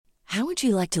How would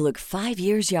you like to look 5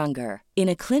 years younger? In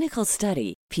a clinical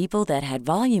study, people that had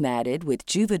volume added with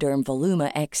Juvederm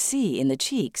Voluma XC in the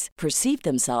cheeks perceived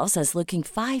themselves as looking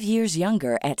 5 years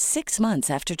younger at 6 months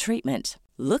after treatment.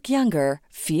 Look younger,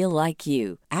 feel like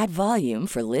you. Add volume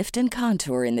for lift and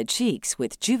contour in the cheeks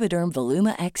with Juvederm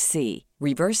Voluma XC.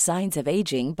 Reverse signs of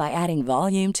aging by adding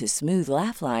volume to smooth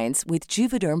laugh lines with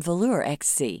Juvederm Volure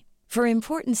XC. For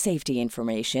important safety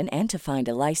information and to find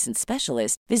a licensed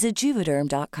specialist, visit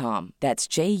Juvederm.com. That's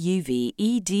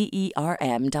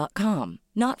JUVEDERM.com.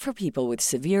 Not for people with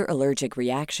severe allergic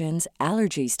reactions,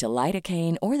 allergies to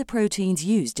lidocaine, or the proteins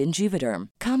used in Juvederm.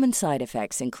 Common side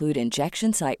effects include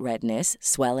injection site redness,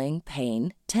 swelling,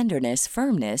 pain, tenderness,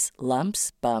 firmness,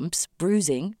 lumps, bumps,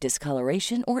 bruising,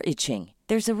 discoloration, or itching.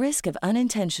 There's a risk of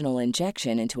unintentional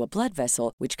injection into a blood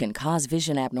vessel, which can cause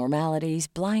vision abnormalities,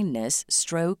 blindness,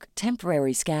 stroke,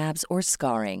 temporary scabs, or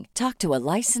scarring. Talk to a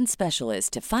licensed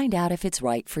specialist to find out if it's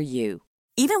right for you.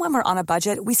 Even when we're on a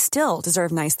budget, we still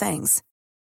deserve nice things.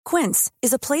 Quince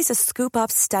is a place to scoop up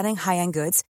stunning high-end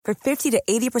goods for 50 to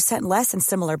 80% less than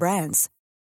similar brands.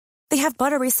 They have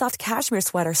buttery soft cashmere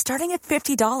sweaters starting at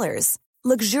 $50,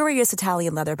 luxurious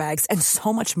Italian leather bags, and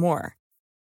so much more.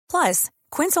 Plus,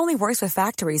 Quince only works with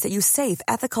factories that use safe,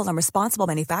 ethical, and responsible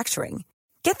manufacturing.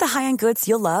 Get the high-end goods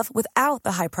you'll love without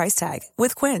the high price tag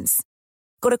with Quince.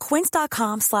 Go to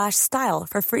quince.com/style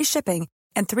for free shipping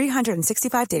and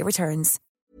 365-day returns.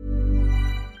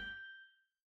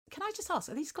 Can I just ask,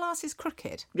 are these glasses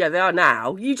crooked? Yeah, they are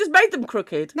now. You just made them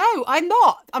crooked. No, I'm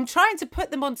not. I'm trying to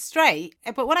put them on straight,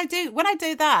 but when I do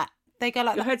that, they go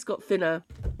like Your head's got thinner.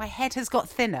 My head has got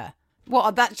thinner.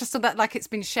 What, that just so that like it's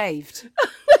been shaved?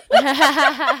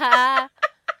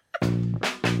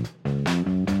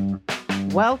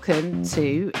 Welcome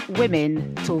to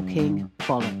Women Talking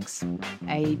Bollocks,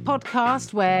 a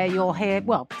podcast where you'll hear,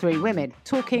 well, three women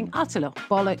talking utter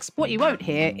bollocks. What you won't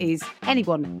hear is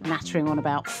anyone nattering on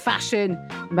about fashion,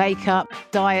 makeup,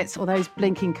 diets, or those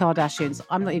blinking Kardashians.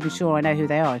 I'm not even sure I know who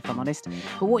they are, if I'm honest.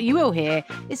 But what you will hear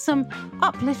is some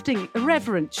uplifting,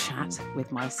 irreverent chat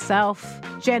with myself,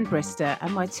 Jen Brister,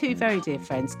 and my two very dear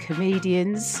friends,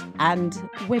 comedians and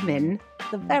women,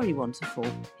 the very wonderful,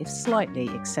 if slightly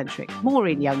eccentric,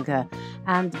 Maureen Younger,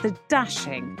 and the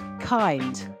dashing,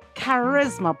 kind,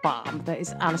 charisma bomb that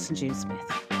is Alison June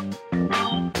Smith.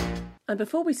 And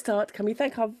before we start, can we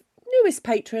thank our newest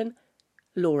patron,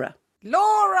 Laura.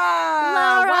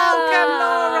 Laura! Welcome,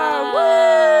 Laura! Woo!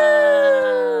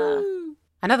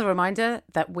 Another reminder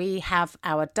that we have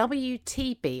our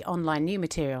WTB online new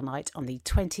material night on the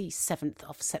 27th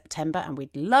of September, and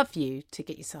we'd love you to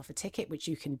get yourself a ticket, which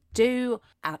you can do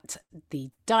at the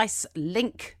Dice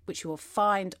link, which you will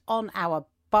find on our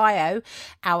bio.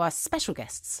 Our special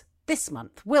guests this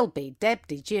month will be Deb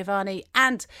DiGiovanni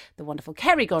and the wonderful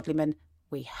Kerry Godliman.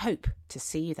 We hope to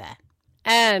see you there.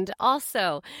 And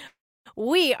also,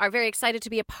 we are very excited to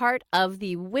be a part of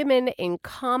the Women in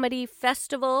Comedy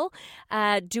Festival,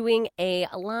 doing a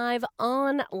live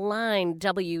online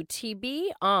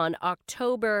WTB on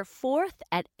October 4th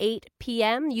at 8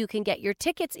 p.m. You can get your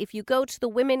tickets if you go to the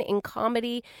Women in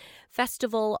Comedy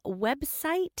Festival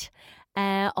website.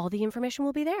 All the information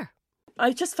will be there.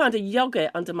 I just found a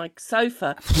yogurt under my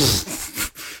sofa.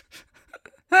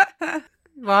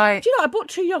 Right. Do you know, I bought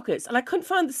 2 yogurts and I couldn't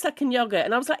find the second yogurt.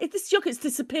 And I was like, if this yogurt's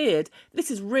disappeared, this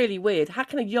is really weird. How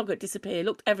can a yogurt disappear? It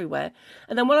looked everywhere.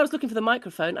 And then when I was looking for the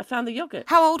microphone, I found the yogurt.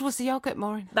 How old was the yogurt,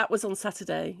 Maureen? That was on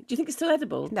Saturday. Do you think it's still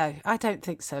edible? No, I don't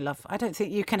think so, love. I don't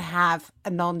think you can have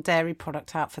a non-dairy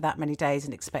product out for that many days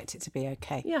and expect it to be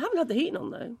okay. Yeah, I haven't had the heating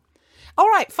on, though. All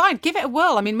right, fine. Give it a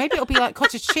whirl. I mean, maybe it'll be like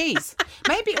cottage cheese.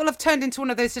 Maybe it'll have turned into one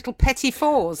of those little petit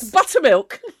fours.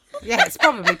 Buttermilk. Yeah, it's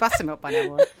probably buttermilk by now,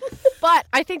 Maureen. But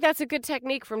I think that's a good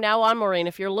technique from now on, Maureen.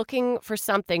 If you're looking for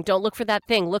something, don't look for that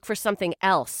thing. Look for something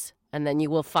else. And then you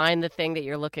will find the thing that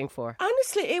you're looking for.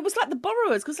 Honestly, it was like the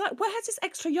borrowers. Because, like, where has this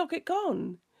extra yogurt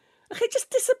gone? Like, it just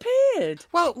disappeared.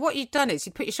 Well, what you'd done is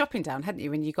you'd put your shopping down, hadn't you,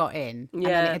 when you got in? Yeah. And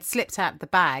then it had slipped out of the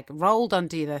bag, rolled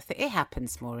under the thing. It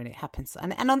happens, Maureen, it happens.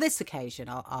 And on this occasion,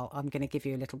 I'm going to give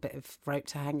you a little bit of rope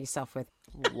to hang yourself with.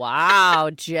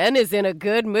 Wow, Jen is in a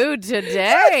good mood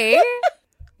today.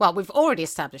 Well, we've already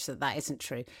established that isn't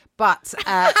true. But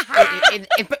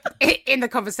in the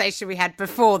conversation we had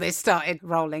before this started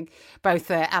rolling,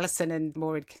 both Alison and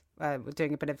Maureen were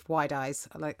doing a bit of wide eyes.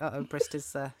 Like,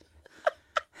 Brister's...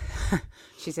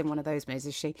 She's in one of those moods,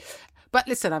 is she? But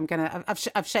listen,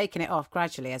 I've shaken it off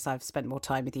gradually as I've spent more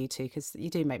time with you two, because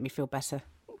you do make me feel better.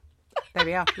 There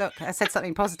we are. Look, I said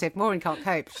something positive. Maureen can't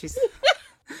cope. She's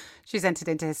She's entered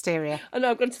into hysteria. I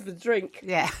know, I've gone to the drink.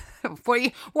 Yeah.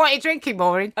 What are you drinking,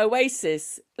 Maureen?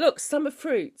 Oasis. Look, summer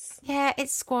fruits. Yeah,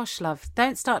 it's squash, love.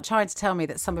 Don't start trying to tell me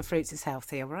that summer fruits is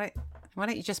healthy, all right? Why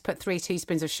don't you just put 3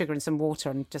 teaspoons of sugar in some water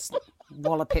and just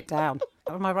wallop it down?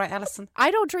 Am I right, Alison?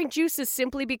 I don't drink juices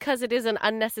simply because it is an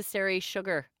unnecessary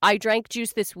sugar. I drank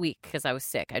juice this week because I was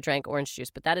sick. I drank orange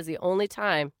juice, but that is the only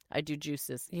time I do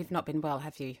juices. You've not been well,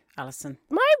 have you, Alison?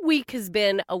 My week has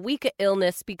been a week of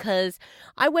illness because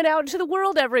I went out into the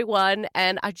world, everyone,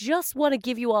 and I just want to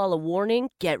give you all a warning.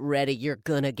 Get ready. You're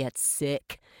going to get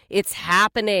sick. It's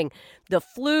happening. The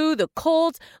flu, the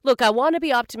colds. Look, I want to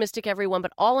be optimistic, everyone,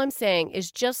 but all I'm saying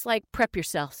is just like prep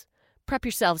yourselves. Prep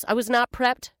yourselves. I was not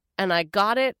prepped, and I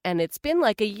got it, and it's been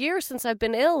like a year since I've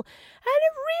been ill, and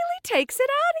it really takes it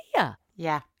out of you.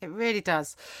 Yeah, it really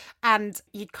does. And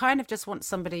you'd kind of just want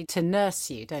somebody to nurse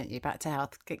you, don't you, back to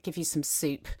health, give you some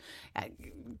soup,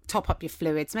 top up your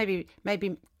fluids, maybe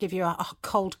give you a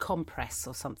cold compress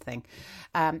or something.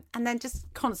 And then just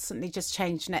constantly just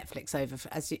change Netflix over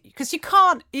because you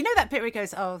can't, you know that bit where it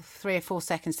goes, 3 or 4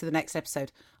 seconds to the next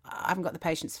episode. I haven't got the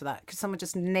patience for that. Could someone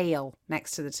just kneel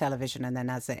next to the television and then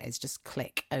as it is just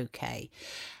click OK?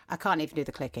 I can't even do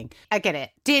the clicking. I get it.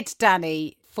 Did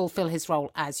Danny fulfill his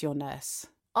role as your nurse?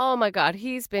 Oh, my God.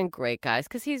 He's been great, guys,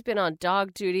 because he's been on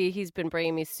dog duty. He's been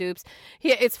bringing me soups.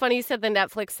 It's funny you said the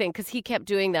Netflix thing because he kept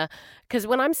doing because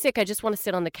when I'm sick, I just want to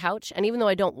sit on the couch. And even though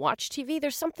I don't watch TV,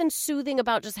 there's something soothing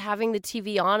about just having the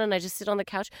TV on and I just sit on the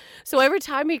couch. So every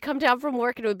time he'd come down from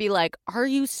work, it would be like, are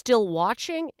you still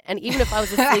watching? And even if I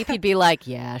was asleep, he'd be like,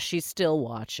 yeah, she's still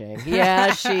watching.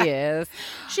 Yeah, she is.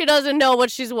 She doesn't know what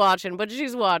she's watching, but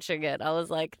she's watching it. I was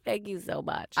like, thank you so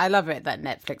much. I love it that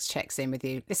Netflix checks in with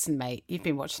you. Listen, mate, you've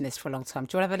been watching this for a long time.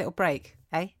 Do you want to have a little break,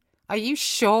 eh? Are you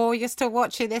sure you're still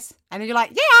watching this? And you're like,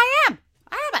 yeah, I am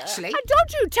actually.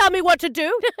 Don't you tell me what to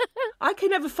do. I can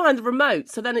never find the remote,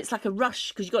 so then it's like a rush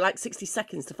because you've got like 60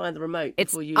 seconds to find the remote.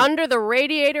 It's under the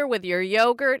radiator with your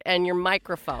yogurt and your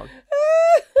microphone.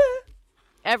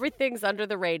 Everything's under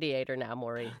the radiator now,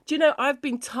 Maureen. Do you know, I've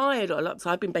been tired a lot,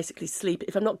 so I've been basically sleeping.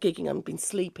 If I'm not gigging, I've been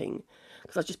sleeping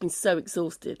because I've just been so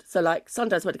exhausted. So like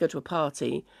Sundays I went to go to a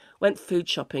party, went food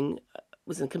shopping,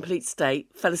 was in a complete state,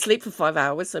 fell asleep for 5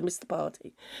 hours, so I missed the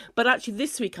party. But actually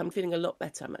this week I'm feeling a lot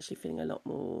better. I'm actually feeling a lot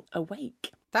more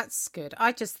awake. That's good.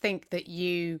 I just think that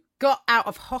you got out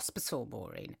of hospital,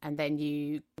 Maureen, and then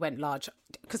you went large.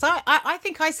 Because I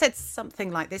think I said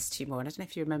something like this to you, Maureen. I don't know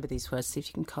if you remember these words, see if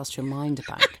you can cast your mind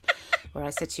back. Where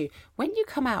I said to you, when you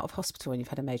come out of hospital and you've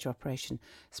had a major operation,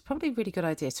 it's probably a really good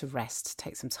idea to rest,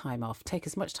 take some time off, take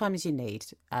as much time as you need,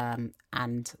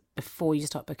 and before you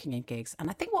start booking in gigs. And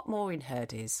I think what Maureen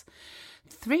heard is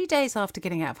 3 days after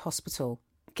getting out of hospital,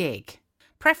 gig,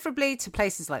 preferably to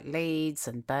places like Leeds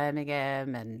and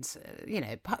Birmingham and,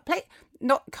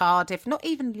 not Cardiff, not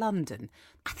even London.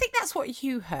 I think that's what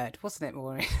you heard, wasn't it,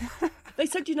 Maureen? They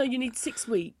said, you need 6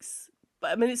 weeks.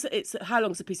 But I mean, it's how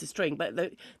long's a piece of string? But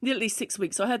nearly 6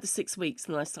 weeks. So I heard the 6 weeks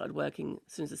and then I started working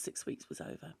as soon as the 6 weeks was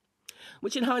over.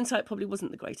 Which in hindsight probably wasn't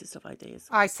the greatest of ideas.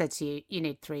 I said to you, you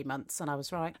need 3 months, and I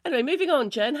was right. Anyway, moving on,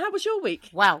 Jen. How was your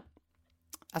week? Well,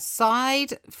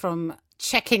 aside from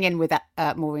checking in with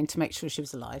Maureen to make sure she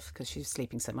was alive because she was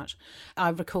sleeping so much, I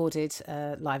recorded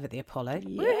live at the Apollo.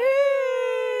 Yeah.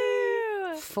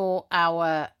 For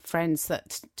our friends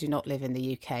that do not live in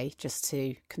the UK, just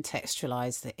to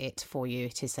contextualise it for you,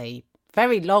 it is a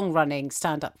very long-running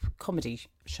stand-up comedy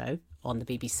show on the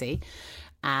BBC.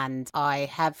 And I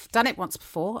have done it once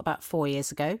before, about 4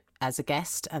 years ago, as a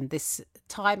guest. And this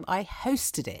time I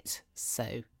hosted it.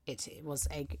 So it was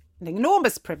an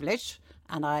enormous privilege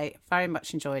and I very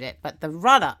much enjoyed it. But the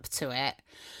run-up to it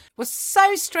was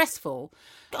so stressful.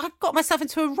 I got myself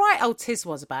into a right old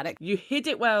tiswas about it. You hid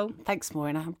it well. Thanks,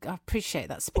 Maureen. I appreciate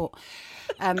that support.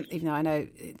 Even though I know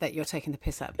that you're taking the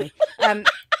piss out of me.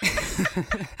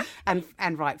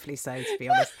 And rightfully so, to be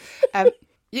honest.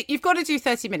 You've got to do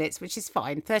 30 minutes, which is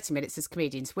fine. 30 minutes as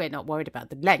comedians, we're not worried about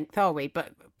the length, are we?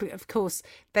 But of course,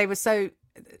 they were a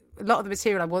lot of the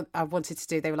material I wanted to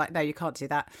do, they were like, no, you can't do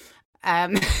that.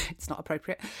 It's not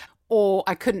appropriate. Or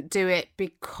I couldn't do it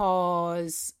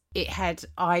because it had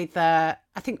either,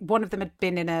 I think one of them had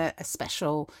been in a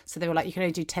special. So they were like, you can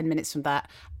only do 10 minutes from that.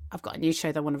 I've got a new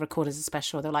show that I want to record as a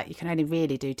special. They're like, you can only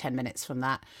really do 10 minutes from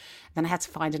that. Then I had to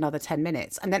find another 10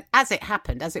 minutes. And then as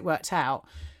it worked out,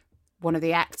 one of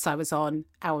the acts I was on,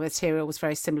 our material was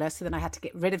very similar. So then I had to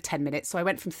get rid of 10 minutes. So I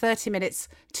went from 30 minutes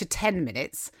to 10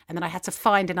 minutes. And then I had to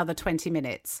find another 20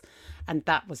 minutes. And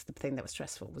that was the thing that was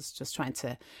stressful, was just I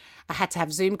had to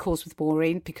have Zoom calls with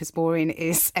Maureen because Maureen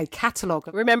is a catalogue.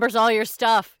 Remembers all your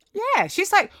stuff. Yeah.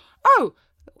 She's like, oh,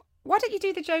 why don't you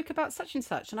do the joke about such and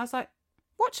such? And I was like,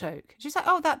 what joke? She's like,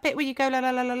 oh, that bit where you go la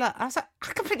la la la la. I was like,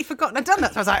 I completely forgotten I'd done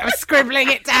that. So I was scribbling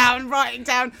it down, writing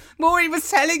down. Maureen was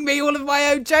telling me all of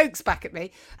my own jokes back at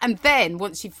me. And then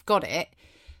once you've got it,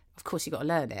 of course you've got to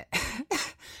learn it.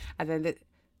 And then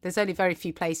there's only very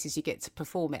few places you get to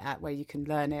perform it at where you can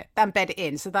learn it and bed it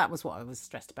in. So that was what I was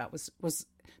stressed about, was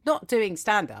not doing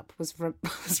stand-up, was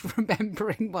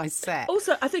remembering my set.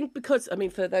 Also, I think because, I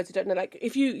mean, for those who don't know, like,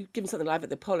 if you give something live at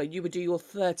the Apollo, you would do your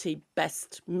 30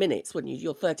 best minutes, wouldn't you?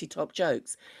 Your 30 top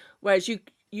jokes. Whereas you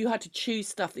had to choose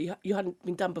stuff that you hadn't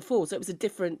been done before. So it was a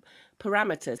different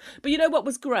parameters. But you know what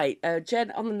was great? Jen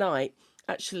on the night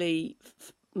actually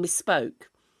misspoke.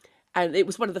 And it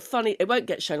was one of the funny, it won't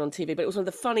get shown on TV, but it was one of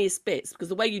the funniest bits because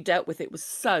the way you dealt with it was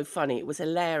so funny. It was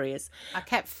hilarious. I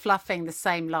kept fluffing the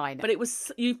same line. But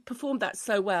you performed that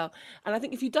so well. And I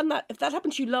think if that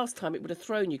happened to you last time, it would have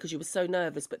thrown you because you were so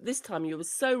nervous. But this time you were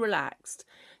so relaxed.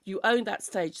 You owned that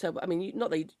stage. So, I mean, not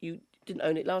that you didn't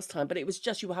own it last time, but it was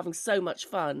just you were having so much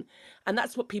fun. And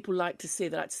that's what people like to see.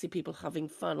 They like to see people having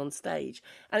fun on stage.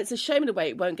 And it's a shame in a way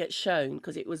it won't get shown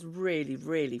because it was really,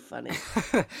 really funny.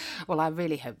 Well, I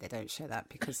really hope they don't show that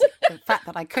because the fact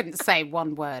that I couldn't say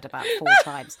one word about 4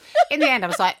 times. In the end, I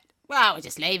was like, well, we'll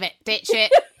just leave it, ditch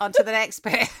it, on to the next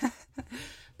bit.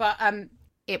 But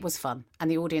it was fun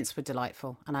and the audience were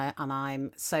delightful. And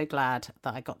I'm so glad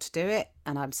that I got to do it.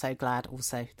 And I'm so glad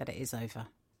also that it is over.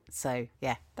 So,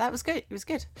 yeah, that was good. It was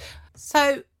good.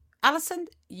 So, Alison,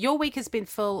 your week has been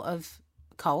full of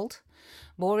cold.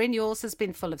 Maureen, yours has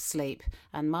been full of sleep.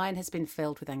 And mine has been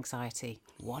filled with anxiety.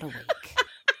 What a week.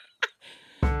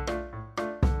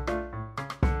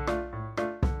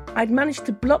 I'd managed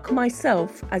to block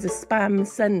myself as a spam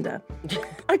sender.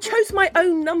 I chose my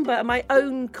own number and my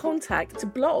own contact to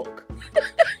block.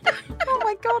 Oh,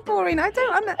 my God, Maureen, I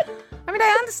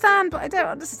understand, but I don't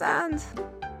understand.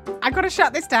 I've got to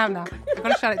shut this down now. I've got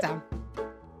to shut it down.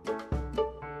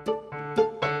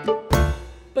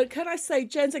 But can I say,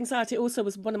 Jen's anxiety also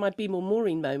was one of my Be More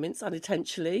Maureen moments,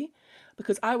 unintentionally,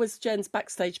 because I was Jen's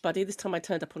backstage buddy. This time I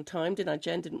turned up on time, didn't I,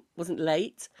 Jen? Wasn't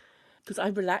late, because I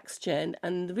relaxed Jen.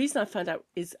 And the reason I found out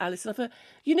is Alison, I have a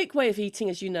unique way of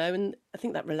eating, as you know, and I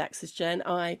think that relaxes Jen.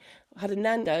 I had a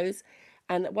Nando's,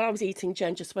 and while I was eating,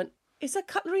 Jen just went, "Is there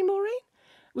cutlery, Maureen?"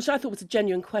 Which I thought was a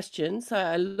genuine question. So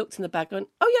I looked in the bag going,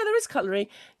 oh, yeah, there is cutlery.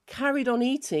 Carried on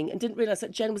eating and didn't realise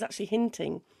that Jen was actually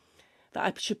hinting that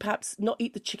I should perhaps not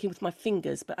eat the chicken with my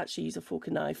fingers, but actually use a fork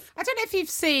and knife. I don't know if you've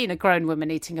seen a grown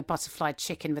woman eating a butterfly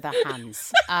chicken with her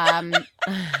hands. I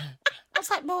was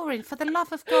like, Maureen, for the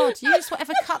love of God, use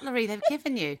whatever cutlery they've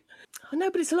given you. I know,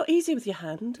 but it's a lot easier with your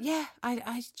hand. Yeah,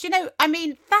 do you know, I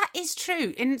mean, that is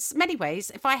true. In many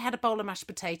ways, if I had a bowl of mashed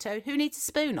potato, who needs a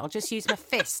spoon? I'll just use my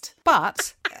fist.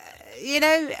 But, you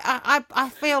know, I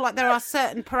feel like there are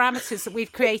certain parameters that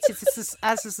we've created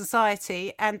as a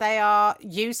society, and they are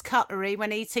use cutlery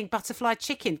when eating butterfly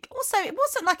chicken. Also, it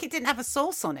wasn't like it didn't have a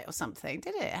sauce on it or something,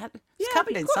 did it? It was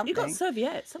covered in something. You've got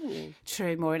serviettes, haven't you?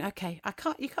 True, Maureen. Okay,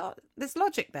 you can't, there's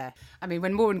logic there. I mean,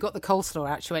 when Maureen got the coleslaw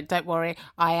out, she went, don't worry,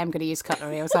 I am going to use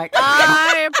cutlery. I was like,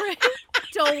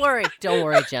 don't worry,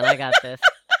 Jen, I got this.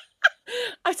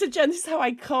 I said, Jen, this is how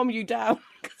I calm you down.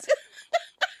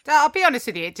 I'll be honest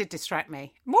with you, it did distract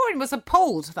me. Maureen was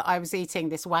appalled that I was eating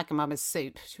this Wagamama's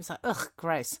soup. She was like, ugh,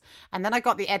 gross. And then I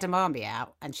got the edamame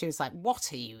out and she was like,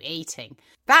 what are you eating?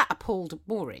 That appalled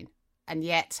Maureen. And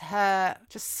yet her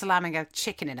just slamming a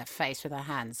chicken in her face with her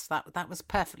hands, that was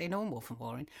perfectly normal for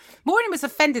Maureen. Maureen was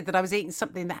offended that I was eating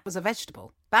something that was a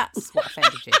vegetable. That's what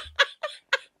offended you.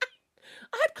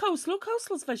 I had coleslaw.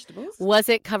 Coleslaw's vegetables. Was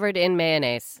it covered in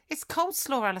mayonnaise? It's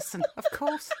coleslaw, Alison. Of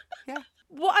course. Yeah.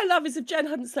 What I love is if Jen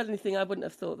hadn't said anything, I wouldn't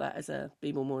have thought that as a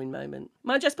Be More Maureen moment.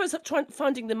 Mind you, I suppose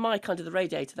finding the mic under the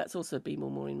radiator, that's also a Be More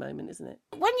Maureen moment, isn't it?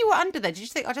 When you were under there, did you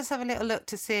think, I'll just have a little look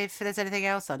to see if there's anything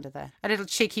else under there? A little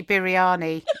cheeky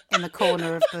biryani in the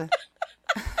corner of the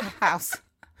house.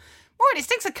 Maureen, it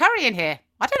stinks of curry in here.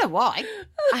 I don't know why.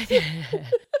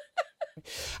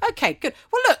 Okay, good.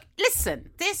 Well, look, listen,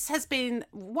 this has been,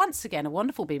 once again, a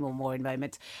wonderful Be More Maureen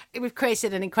moment. We've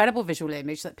created an incredible visual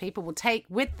image that people will take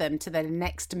with them to their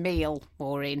next meal,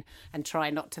 Maureen, and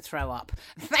try not to throw up.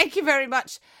 Thank you very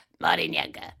much, Maureen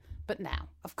Younger. But now,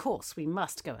 of course, we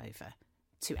must go over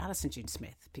to Alison June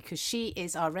Smith because she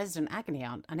is our resident agony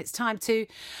aunt, and it's time to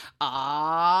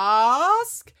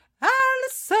Ask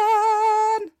Alison.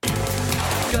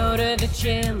 Go to the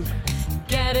gym.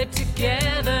 Get it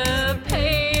together,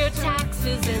 pay your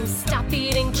taxes and stop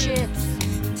eating chips.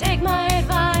 Take my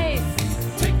advice.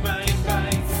 Take my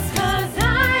advice. 'Cause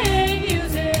I ain't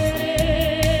using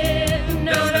it.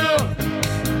 No.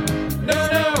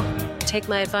 take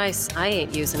my advice. I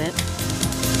ain't using it.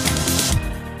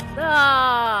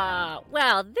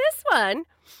 Well, this one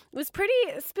was pretty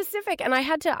specific, and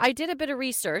I did a bit of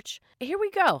research. Here we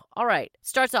go. All right.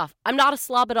 Starts off, I'm not a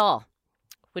slob at all,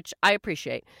 which I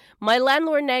appreciate. My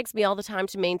landlord nags me all the time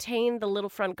to maintain the little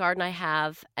front garden I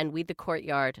have and weed the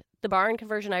courtyard. The barn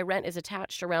conversion I rent is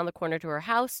attached around the corner to her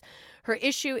house. Her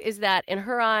issue is that, in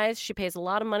her eyes, she pays a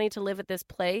lot of money to live at this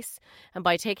place, and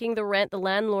by taking the rent, the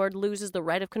landlord loses the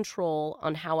right of control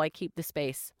on how I keep the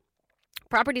space.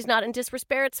 Property's not in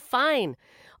disrepair, it's fine.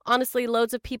 Honestly,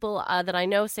 loads of people that I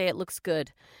know say it looks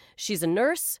good. She's a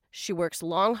nurse, she works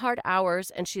long, hard hours,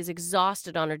 and she's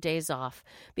exhausted on her days off.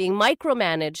 Being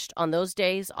micromanaged on those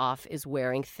days off is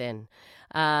wearing thin.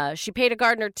 She paid a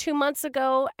gardener 2 months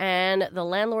ago, and the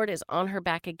landlord is on her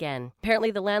back again.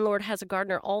 Apparently, the landlord has a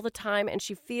gardener all the time, and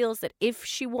she feels that if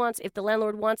the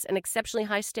landlord wants an exceptionally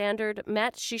high standard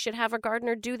met, she should have her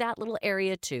gardener do that little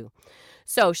area too.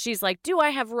 So she's like, do I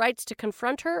have rights to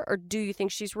confront her, or do you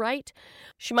think she's right?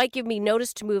 She might give me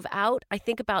notice to move out. I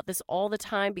think about this all the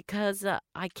time because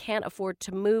I can't afford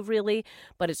to move really,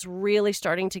 but it's really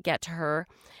starting to get to her.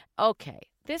 Okay,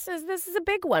 this is a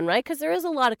big one, right? Because there is a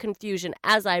lot of confusion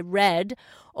as I read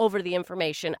over the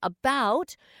information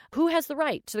about who has the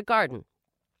right to the garden.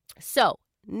 So,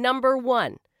 number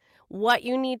one, what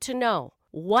you need to know.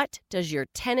 What does your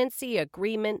tenancy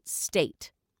agreement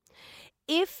state?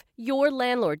 If your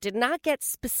landlord did not get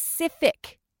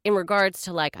specific in regards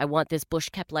to I want this bush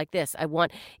kept like this,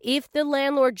 if the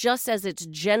landlord just says it's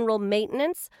general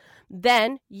maintenance,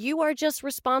 then you are just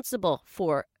responsible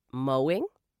for mowing,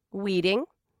 weeding,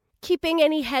 keeping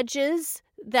any hedges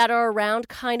that are around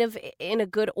kind of in a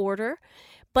good order.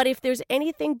 But if there's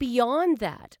anything beyond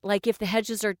that, like if the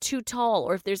hedges are too tall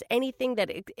or if there's anything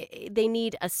that they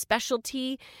need a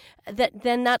specialty,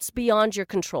 then that's beyond your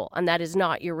control and that is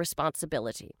not your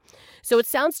responsibility. So it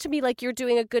sounds to me like you're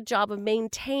doing a good job of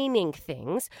maintaining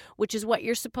things, which is what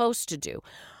you're supposed to do.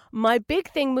 My big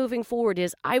thing moving forward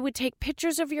is I would take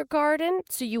pictures of your garden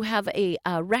so you have a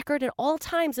record at all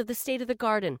times of the state of the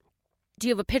garden. Do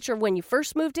you have a picture of when you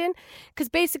first moved in? Because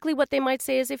basically what they might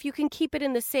say is if you can keep it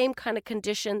in the same kind of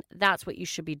condition, that's what you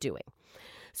should be doing.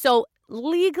 So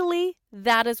legally,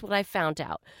 that is what I found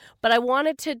out. But I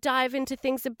wanted to dive into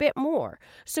things a bit more.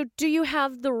 So do you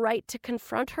have the right to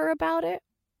confront her about it?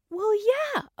 Well,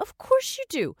 yeah, of course you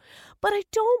do. But I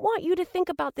don't want you to think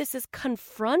about this as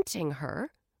confronting her.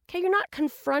 Okay, you're not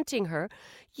confronting her.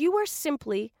 You are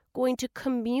simply going to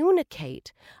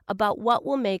communicate about what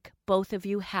will make both of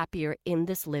you happier in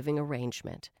this living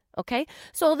arrangement. Okay?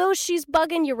 So although she's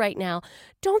bugging you right now,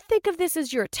 don't think of this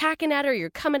as you're attacking at her, you're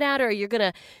coming at her, or you're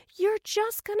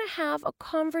just going to have a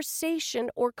conversation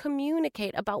or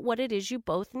communicate about what it is you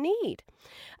both need.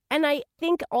 And I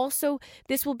think also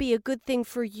this will be a good thing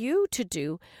for you to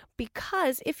do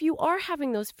because if you are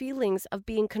having those feelings of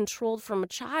being controlled from a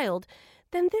child,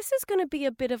 then this is going to be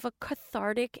a bit of a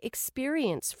cathartic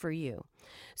experience for you.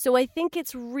 So I think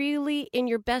it's really in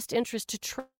your best interest to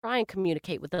try and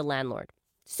communicate with the landlord.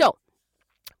 So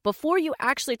before you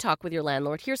actually talk with your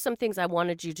landlord, here's some things I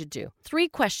wanted you to do. 3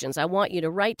 questions I want you to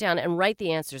write down and write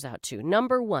the answers out to.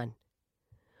 Number 1,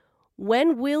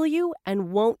 when will you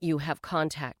and won't you have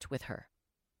contact with her?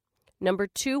 Number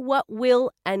 2, what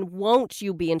will and won't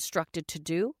you be instructed to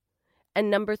do? And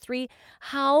number 3,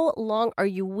 how long are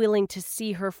you willing to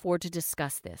see her for to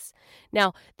discuss this?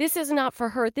 Now, this is not for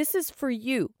her. This is for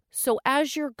you. So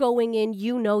as you're going in,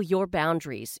 you know your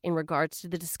boundaries in regards to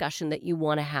the discussion that you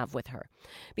want to have with her.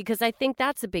 Because I think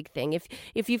that's a big thing.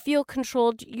 If you feel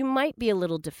controlled, you might be a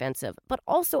little defensive. But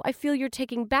also, I feel you're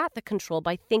taking back the control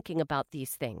by thinking about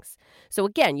these things. So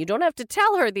again, you don't have to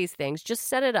tell her these things. Just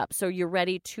set it up so you're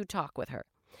ready to talk with her.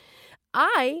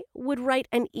 I would write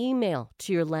an email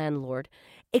to your landlord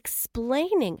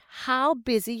explaining how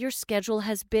busy your schedule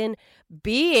has been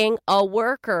being a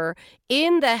worker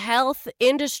in the health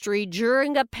industry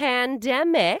during a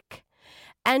pandemic,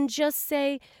 and just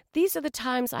say, these are the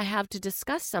times I have to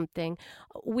discuss something.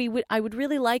 I would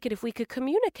really like it if we could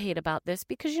communicate about this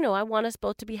because, I want us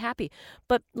both to be happy.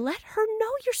 But let her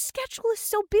know your schedule is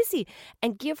so busy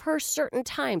and give her certain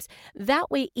times.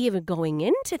 That way, even going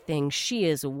into things, she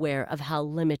is aware of how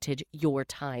limited your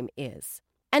time is.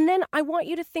 And then I want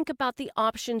you to think about the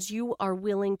options you are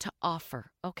willing to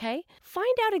offer, okay?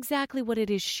 Find out exactly what it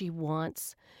is she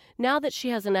wants. Now that she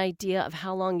has an idea of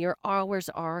how long your hours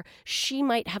are, she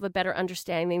might have a better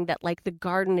understanding that, the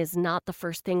garden is not the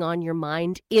first thing on your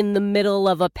mind in the middle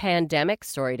of a pandemic.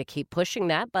 Sorry to keep pushing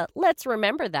that, but let's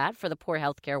remember that for the poor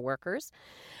healthcare workers.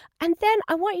 And then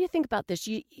I want you to think about this.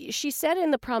 She said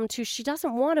in the problem, too, she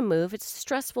doesn't want to move. It's a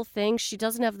stressful thing. She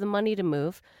doesn't have the money to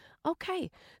move. Okay,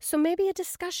 so maybe a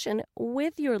discussion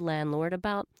with your landlord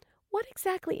about what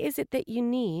exactly is it that you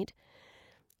need.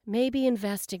 Maybe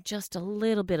investing just a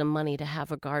little bit of money to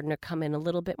have a gardener come in a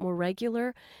little bit more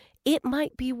regular. It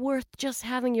might be worth just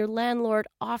having your landlord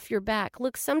off your back.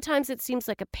 Look, sometimes it seems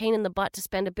like a pain in the butt to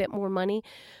spend a bit more money,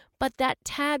 but that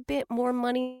tad bit more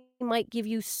money might give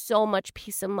you so much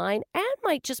peace of mind and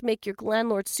might just make your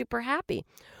landlord super happy.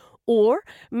 Or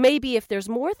maybe if there's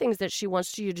more things that she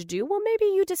wants you to do, well, maybe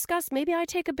you discuss, maybe I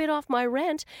take a bit off my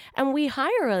rent and we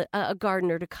hire a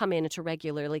gardener to come in and to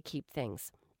regularly keep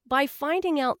things. By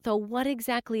finding out, though, what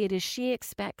exactly it is she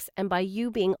expects, and by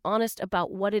you being honest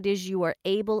about what it is you are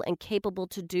able and capable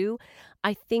to do,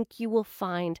 I think you will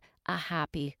find a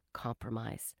happy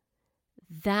compromise.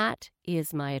 That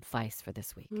is my advice for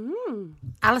this week.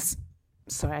 Alice,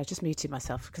 sorry, I just muted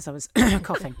myself because I was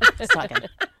coughing. Start again.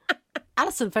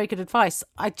 Alison, very good advice.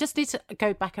 I just need to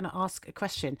go back and ask a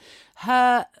question.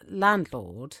 Her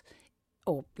landlord,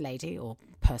 or lady, or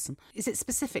person, is it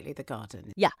specifically the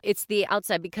garden? Yeah, it's the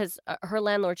outside because her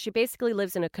landlord, she basically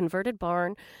lives in a converted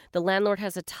barn. The landlord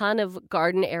has a ton of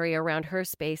garden area around her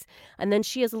space. And then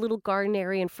she has a little garden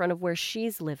area in front of where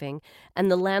she's living. And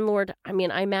the landlord, I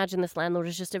mean, I imagine this landlord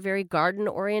is just a very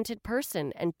garden-oriented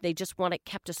person and they just want it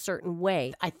kept a certain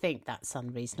way. I think that's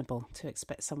unreasonable to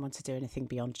expect someone to do anything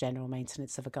beyond general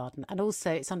maintenance of a garden. And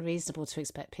also it's unreasonable to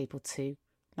expect people to.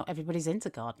 Not everybody's into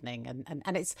gardening,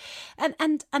 and it's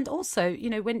and also, you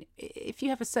know, if you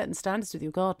have a certain standards with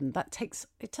your garden,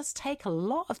 it does take a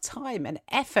lot of time and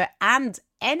effort and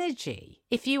energy.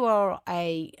 If you are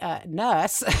a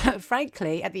nurse,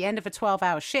 frankly, at the end of a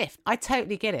 12-hour shift, I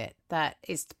totally get it. That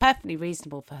it's perfectly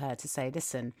reasonable for her to say,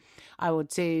 listen, I will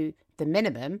do the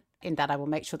minimum in that I will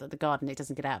make sure that the garden, it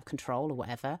doesn't get out of control or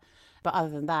whatever. But other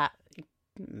than that,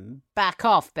 back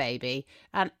off, baby.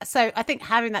 And so I think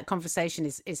having that conversation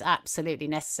is absolutely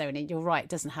necessary. And you're right, it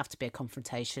doesn't have to be a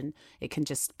confrontation. It can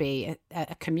just be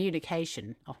a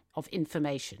communication of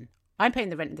information. I'm paying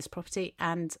the rent in this property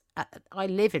and I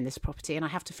live in this property and I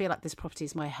have to feel like this property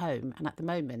is my home. And at the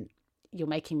moment, you're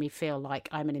making me feel like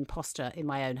I'm an imposter in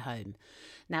my own home.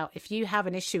 Now, if you have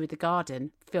an issue with the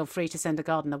garden, feel free to send a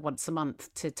gardener once a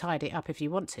month to tidy it up if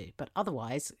you want to. But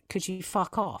otherwise, could you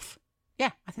fuck off?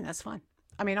 Yeah, I think that's fine.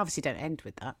 I mean, obviously don't end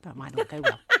with that. That might not go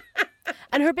well.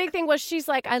 And her big thing was, she's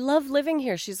like, I love living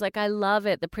here. She's like, I love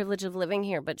it, the privilege of living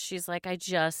here. But she's like, I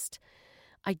just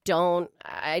don't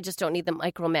need the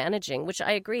micromanaging, which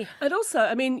I agree. And also,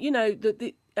 I mean, you know,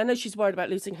 I know she's worried about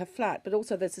losing her flat, but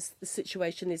also there's the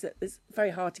situation is that it's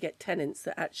very hard to get tenants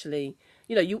that actually,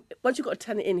 you know, once you've got a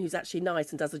tenant in who's actually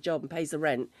nice and does the job and pays the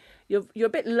rent, you're a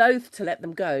bit loath to let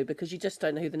them go because you just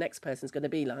don't know who the next person's going to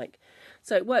be like.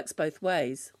 So it works both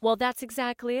ways. Well, that's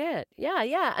exactly it.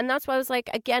 Yeah. And that's why I was like,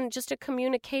 again, just a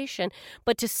communication,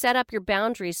 but to set up your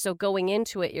boundaries. So going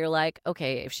into it, you're like,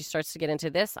 okay, if she starts to get into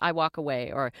this, I walk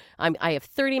away, or I have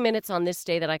 30 minutes on this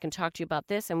day that I can talk to you about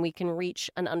this, and we can reach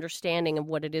an understanding of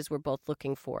what it is we're both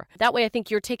looking for. That way, I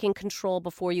think you're taking control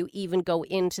before you even go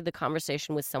into the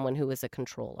conversation with someone who is a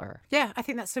controller. Yeah, I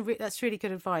think that's really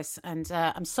good advice. And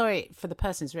I'm sorry for the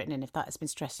person who's written in if that has been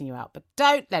stressing you out, but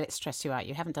don't let it stress you out.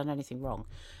 You haven't done anything wrong.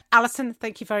 Alison,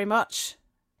 thank you very much.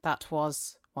 That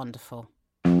was wonderful.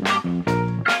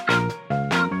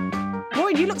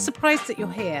 Maureen, you look surprised that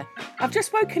you're here. I've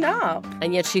just woken up.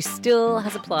 And yet she still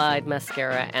has applied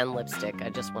mascara and lipstick.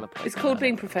 I just want to point It's called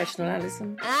being professional,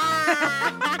 Alison.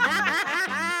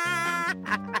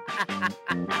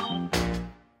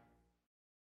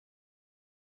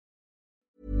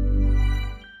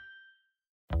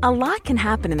 A lot can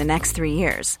happen in the next 3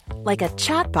 years. Like a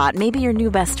chatbot may be your new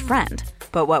best friend.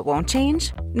 But what won't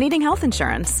change? Needing health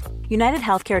insurance. United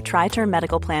Healthcare Tri-Term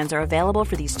Medical Plans are available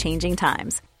for these changing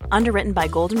times. Underwritten by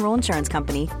Golden Rule Insurance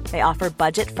Company, they offer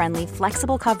budget-friendly,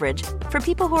 flexible coverage for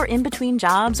people who are in between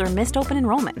jobs or missed open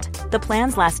enrollment. The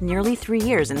plans last nearly 3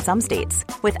 years in some states,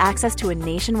 with access to a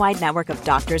nationwide network of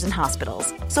doctors and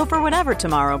hospitals. So for whatever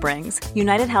tomorrow brings,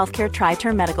 United Healthcare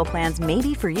Tri-Term Medical Plans may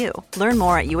be for you. Learn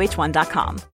more at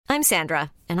uh1.com. I'm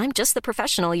Sandra, and I'm just the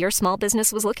professional your small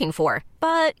business was looking for.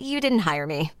 But you didn't hire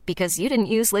me because you didn't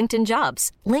use LinkedIn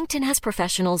Jobs. LinkedIn has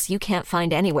professionals you can't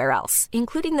find anywhere else,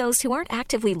 including those who aren't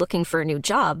actively looking for a new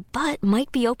job, but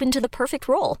might be open to the perfect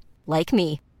role, like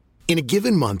me. In a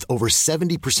given month, over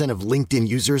 70% of LinkedIn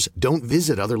users don't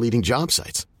visit other leading job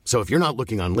sites. So if you're not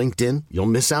looking on LinkedIn, you'll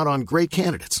miss out on great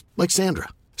candidates like Sandra.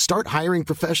 Start hiring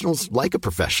professionals like a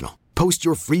professional. Post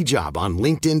your free job on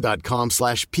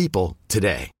linkedin.com/people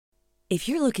today. If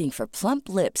you're looking for plump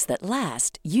lips that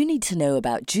last, you need to know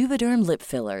about Juvederm lip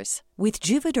fillers. With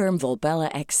Juvederm Volbella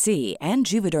XC and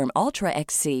Juvederm Ultra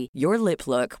XC, your lip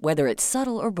look, whether it's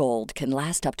subtle or bold, can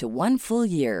last up to 1 full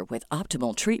year with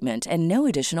optimal treatment and no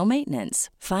additional maintenance.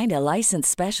 Find a licensed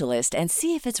specialist and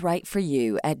see if it's right for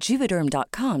you at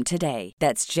Juvederm.com today.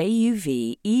 That's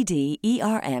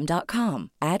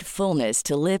JUVEDERM.com. Add fullness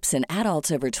to lips in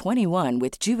adults over 21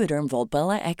 with Juvederm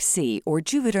Volbella XC or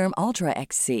Juvederm Ultra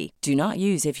XC. Do not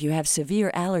use if you have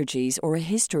severe allergies or a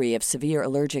history of severe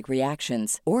allergic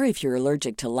reactions, or if you're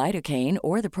allergic to lidocaine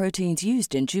or the proteins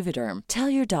used in Juvederm. Tell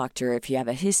your doctor if you have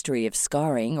a history of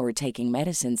scarring or taking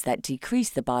medicines that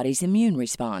decrease the body's immune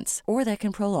response or that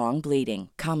can prolong bleeding.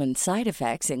 Common side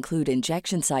effects include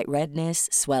injection site redness,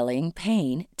 swelling,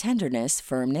 pain, tenderness,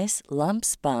 firmness,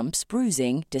 lumps, bumps,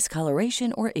 bruising,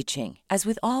 discoloration, or itching. As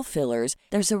with all fillers,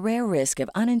 there's a rare risk of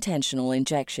unintentional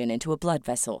injection into a blood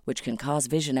vessel, which can cause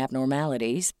vision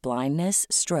abnormalities, blindness,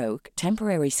 stroke,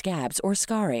 temporary scabs, or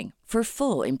scarring. For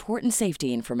full, important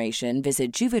safety information,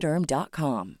 visit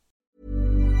Juvederm.com.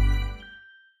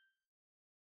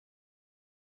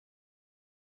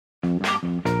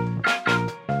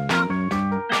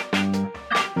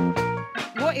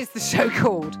 What is the show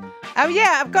called? Oh,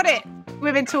 yeah, I've got it.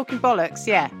 Women Talking Bollocks.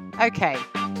 Yeah. Okay.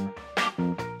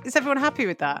 Is everyone happy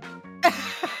with that?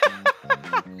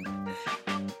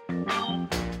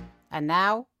 And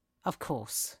now, of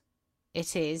course,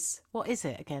 it is. What is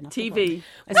it again? TV.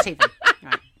 It's TV.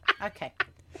 Right. Okay.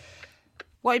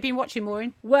 What have you been watching,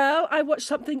 Maureen? Well, I watched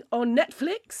something on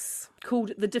Netflix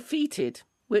called The Defeated,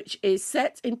 which is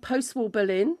set in post-war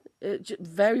Berlin.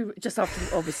 Just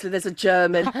after, obviously, there's a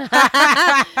German. You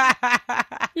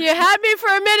had me for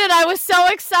a minute. I was so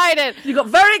excited. You got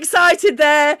very excited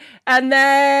there, and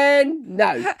then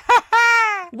no.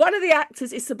 One of the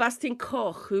actors is Sebastian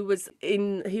Koch, he was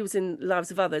in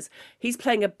Lives of Others. He's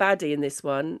playing a baddie in this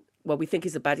one. Well, we think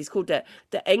he's a baddie. He's called the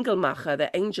Engelmacher,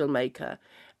 the Angel Maker,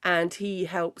 and he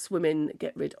helps women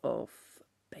get rid of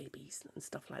babies and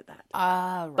stuff like that.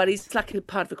 Right. But he's like a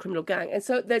part of a criminal gang. And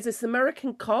so there's this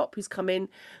American cop who's come in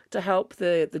to help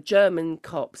the German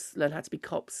cops learn how to be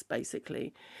cops,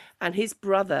 basically. And his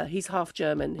brother, he's half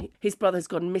German. His brother has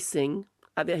gone missing.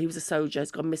 He was a soldier, has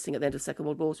gone missing at the end of the Second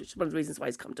World War, which is one of the reasons why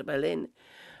he's come to Berlin.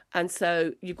 And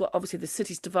so you've got, obviously, the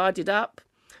city's divided up.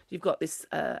 You've got this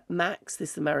Max,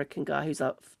 this American guy who's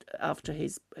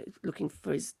looking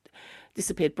for his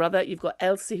disappeared brother. You've got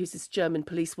Elsie, who's this German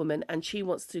policewoman, and she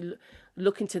wants to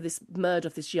look into this murder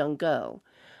of this young girl.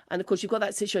 And of course, you've got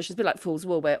that situation, it's a bit like Fool's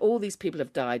War, where all these people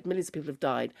have died, millions of people have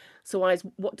died. So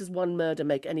what does one murder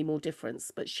make any more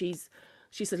difference? But she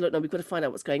says, look, no, we've got to find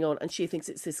out what's going on. And she thinks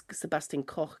it's this Sebastian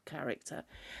Koch character.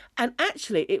 And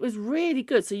actually, it was really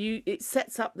good. So it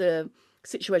sets up the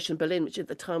situation in Berlin, which at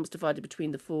the time was divided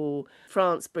between the four: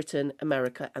 France, Britain,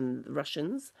 America, and the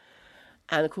Russians.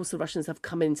 And of course, the Russians have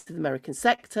come into the American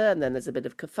sector, and then there's a bit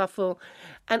of kerfuffle.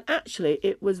 And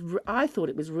actually, I thought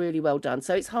it was really well done.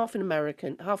 So it's half in English,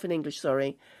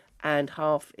 and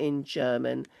half in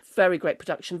German. Very great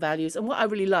production values. And what I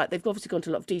really like, they've obviously gone into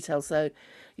a lot of detail. So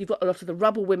you've got a lot of the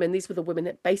rubble women. These were the women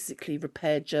that basically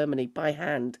repaired Germany by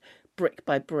hand, brick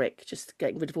by brick, just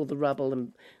getting rid of all the rubble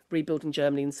and rebuilding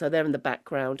Germany. And so they're in the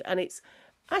background. And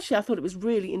I thought it was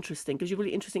really interesting, gives you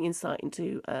really interesting insight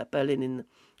into Berlin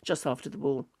just after the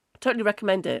war. Totally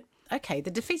recommend it. Okay,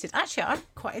 The Defeated. Actually, I'm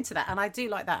quite into that, and I do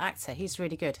like that actor. He's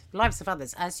really good. Lives of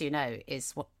Others, as you know,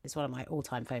 is one of my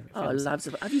all-time favourite films.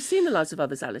 Have you seen The Lives of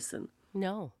Others, Alison?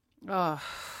 No. Oh,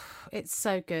 it's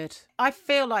so good. I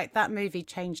feel like that movie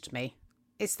changed me.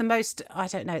 It's the most, I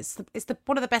don't know, it's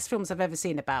one of the best films I've ever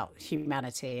seen about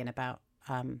humanity and about...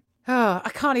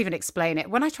 I can't even explain it.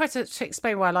 When I try to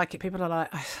explain why I like it, people are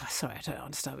like, sorry, I don't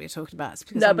understand what you're talking about. It's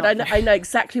because I know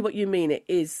exactly what you mean.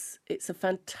 It's a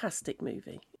fantastic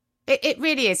movie. It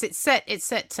really is. It's set.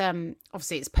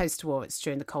 Obviously, it's post-war. It's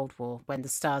during the Cold War when the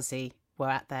Stasi were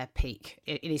at their peak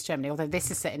in East Germany. Although this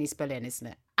is set in East Berlin, isn't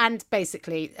it? And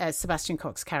basically, Sebastian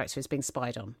Koch's character is being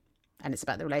spied on, and it's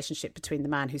about the relationship between the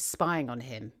man who's spying on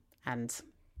him and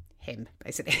him,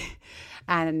 basically.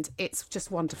 And it's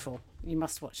just wonderful. You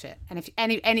must watch it. And if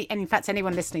in fact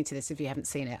anyone listening to this, if you haven't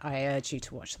seen it, I urge you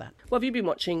to watch that. What have you been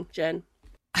watching, Jen?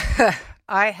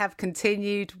 I have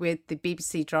continued with the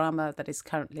BBC drama that is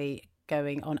currently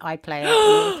going on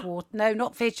iPlayer. No,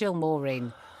 not Vigil,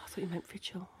 Maureen. I thought you meant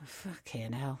Vigil.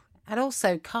 Fucking hell. And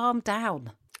also Calm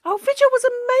Down. Oh, Vigil was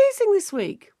amazing this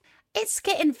week. It's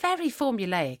getting very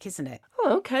formulaic, isn't it?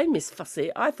 Oh, okay, Miss Fussy.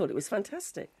 I thought it was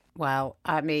fantastic. Well,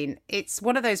 I mean, it's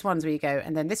one of those ones where you go,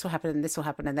 and then this will happen, and this will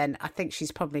happen, and then I think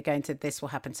she's probably going to, this will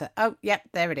happen to, oh, yep,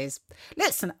 there it is.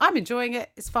 Listen, I'm enjoying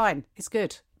it. It's fine. It's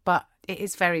good. But It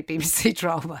is very BBC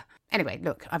drama. Anyway,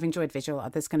 look, I've enjoyed Vigil.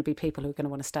 There's going to be people who are going to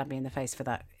want to stab me in the face for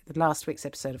that. The last week's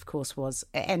episode, of course,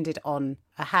 it ended on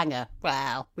a hanger.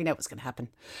 Well, we know what's going to happen.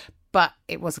 But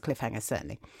it was a cliffhanger,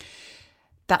 certainly.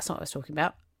 That's not what I was talking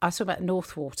about. I was talking about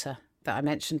Northwater that I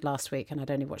mentioned last week, and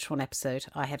I'd only watched one episode.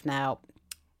 I have now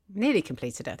nearly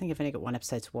completed it. I think I've only got one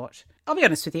episode to watch. I'll be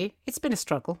honest with you, it's been a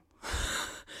struggle.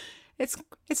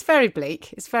 It's very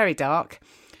bleak. It's very dark.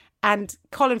 And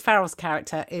Colin Farrell's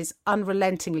character is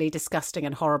unrelentingly disgusting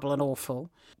and horrible and awful,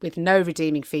 with no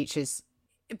redeeming features.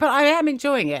 But I am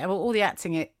enjoying it. All the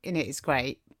acting in it is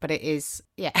great. But it is,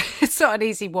 it's not an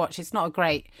easy watch. It's not a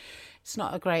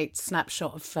great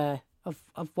snapshot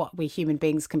of what we human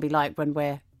beings can be like when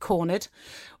we're cornered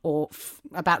or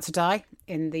about to die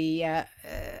in the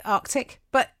Arctic.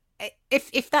 But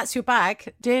if that's your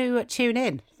bag, do tune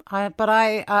in. I'll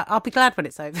be glad when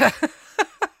it's over.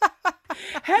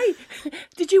 Hey,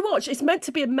 did you watch? It's meant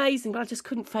to be amazing, but I just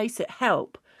couldn't face it.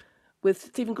 Help, with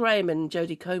Stephen Graham and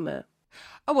Jodie Comer.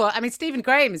 Oh, well, I mean, Stephen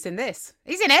Graham is in this.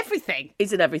 He's in everything.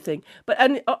 He's in everything. But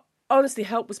honestly,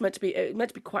 Help was meant to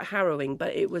be quite harrowing,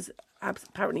 but it was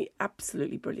apparently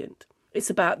absolutely brilliant. It's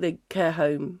about the care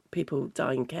home, people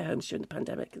dying in care homes during the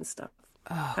pandemic and stuff.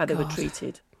 Oh, how they were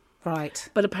treated. Right.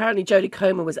 But apparently Jodie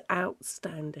Comer was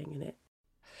outstanding in it.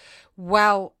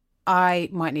 Well, I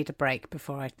might need a break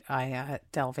before I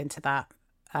delve into that.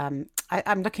 I'm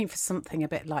looking for something a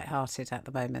bit lighthearted at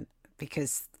the moment,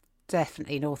 because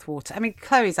definitely Northwater. I mean,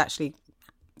 Chloe's actually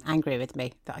angry with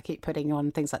me that I keep putting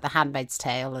on things like The Handmaid's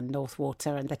Tale and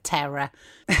Northwater and The Terror.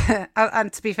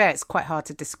 And to be fair, it's quite hard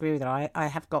to disagree with her. I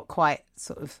have got quite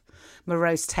sort of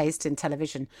morose taste in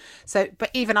television. So, but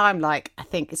even I'm like, I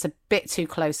think it's a bit too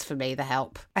close for me, The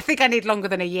Help. I think I need longer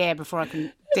than a year before I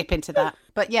can dip into that.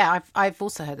 But yeah, I've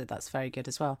also heard that that's very good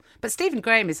as well. But Stephen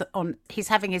Graham he's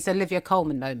having his Olivia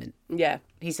Colman moment. Yeah.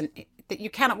 You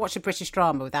cannot watch a British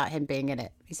drama without him being in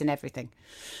it. He's in everything.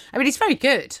 I mean, he's very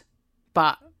good,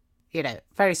 but,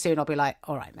 very soon I'll be like,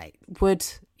 all right, mate, would,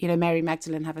 Mary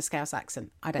Magdalene have a Scouse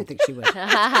accent? I don't think she would.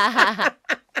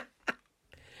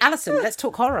 Alison, let's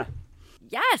talk horror.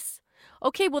 Yes.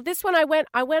 Okay, well, this one I went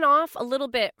off a little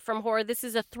bit from horror. This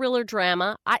is a thriller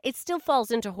drama. It still falls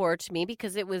into horror to me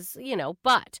because it was,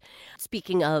 but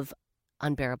speaking of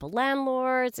unbearable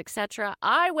landlords, etc.,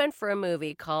 I went for a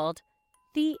movie called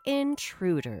The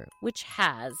Intruder, which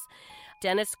has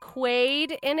Dennis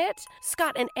Quaid in it.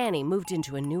 Scott and Annie moved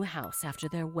into a new house after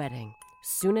their wedding.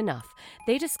 Soon enough,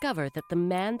 they discover that the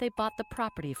man they bought the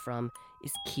property from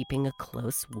is keeping a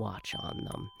close watch on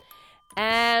them.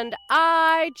 And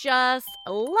I just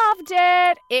loved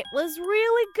it. It was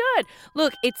really good.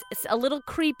 Look, it's a little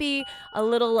creepy, a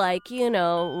little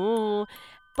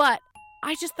but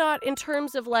I just thought in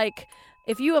terms of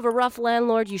if you have a rough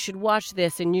landlord, you should watch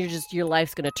this and your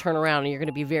life's going to turn around and you're going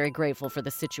to be very grateful for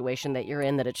the situation that you're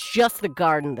in, that it's just the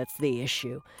garden that's the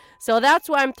issue. So that's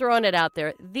why I'm throwing it out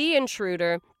there. The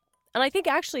Intruder. And I think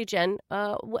actually, Jen,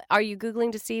 are you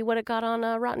Googling to see what it got on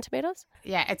Rotten Tomatoes?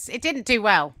 Yeah, it didn't do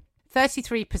well.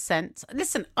 33%.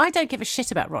 Listen, I don't give a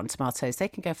shit about Rotten Tomatoes. They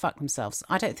can go fuck themselves.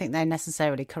 I don't think they're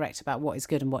necessarily correct about what is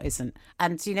good and what isn't.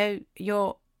 And,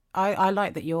 I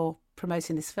like that you're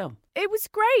promoting this film. It was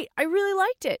great. I really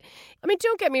liked it. I mean,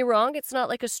 don't get me wrong. It's not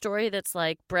like a story that's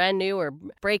brand new or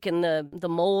breaking the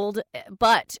mold.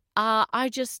 But I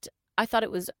thought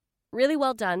it was really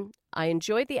well done. I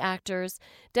enjoyed the actors.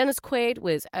 Dennis Quaid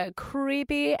was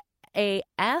creepy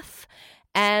AF.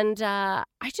 And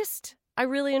I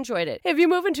really enjoyed it. If you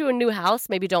move into a new house,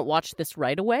 maybe don't watch this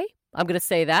right away. I'm going to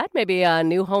say that. Maybe a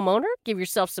new homeowner. Give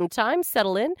yourself some time,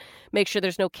 settle in, make sure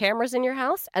there's no cameras in your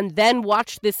house, and then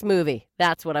watch this movie.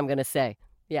 That's what I'm going to say.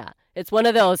 Yeah, it's one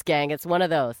of those, gang. It's one of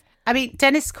those. I mean,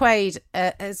 Dennis Quaid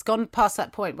has gone past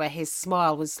that point where his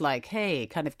smile was hey,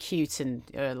 kind of cute and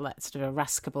sort of a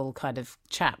rascable kind of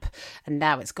chap. And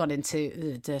now it's gone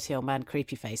into dirty old man,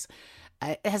 creepy face.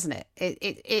 Hasn't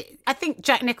it? I think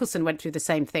Jack Nicholson went through the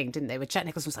same thing, didn't they? Where Jack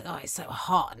Nicholson was like, oh, it's so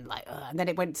hot. And then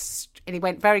it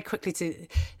went very quickly to,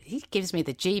 he gives me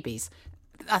the jeebies.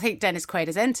 I think Dennis Quaid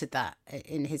has entered that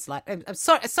in his life. I'm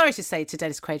sorry to say to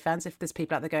Dennis Quaid fans, if there's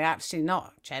people out there going, absolutely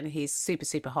not, Jen, he's super,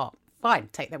 super hot. Fine,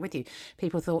 take that with you.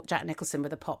 People thought Jack Nicholson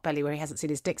with a pot belly where he hasn't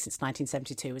seen his dick since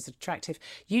 1972 was attractive.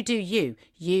 You do you.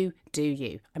 You do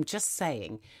you. I'm just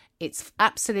saying it's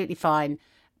absolutely fine.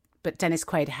 But Dennis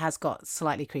Quaid has got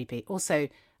slightly creepy. Also,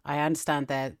 I understand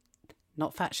they're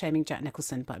not fat-shaming Jack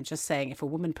Nicholson, but I'm just saying if a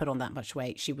woman put on that much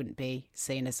weight, she wouldn't be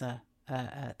seen as a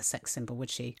sex symbol, would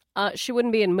she? She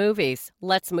wouldn't be in movies.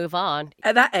 Let's move on.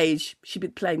 At that age, she'd be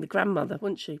playing the grandmother,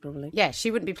 wouldn't she, probably? Yeah, she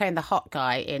wouldn't be playing the hot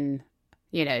guy in,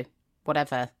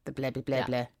 whatever, the blah, blah, blah,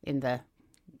 blah, in the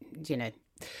you know,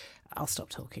 I'll stop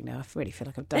talking now. I really feel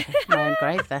like I've dug my own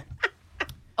grave there.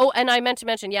 Oh, and I meant to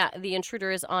mention, The Intruder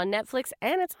is on Netflix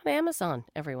and it's on Amazon,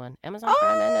 everyone. Amazon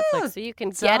Prime and Netflix, so you can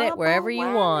get it wherever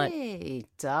you want.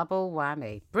 Double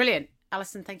whammy. Brilliant.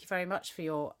 Alison, thank you very much for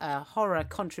your horror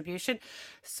contribution.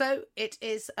 So it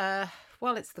is,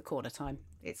 it's the corner time.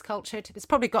 It's cultured. It's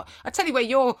probably got, I'll tell you where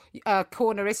your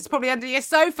corner is. It's probably under your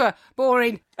sofa.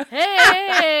 Boring.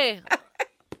 Hey!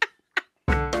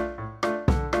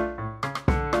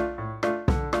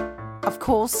 Of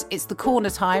course, it's the corner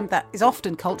time that is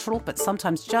often cultural, but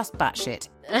sometimes just batshit.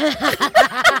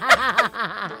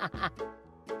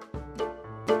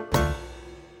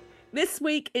 This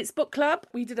week, it's book club.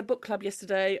 We did a book club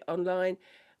yesterday online.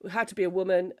 How to Be a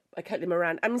Woman by Caitlin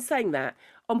Moran. I'm saying that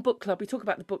on book club, we talk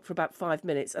about the book for about 5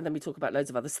 minutes and then we talk about loads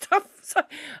of other stuff, so,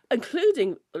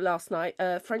 including last night,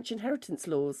 French inheritance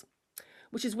laws,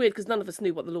 which is weird because none of us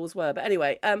knew what the laws were. But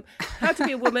anyway, How to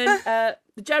Be a Woman, the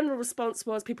general response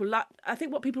was I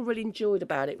think what people really enjoyed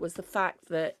about it was the fact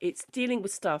that it's dealing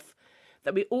with stuff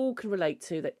that we all can relate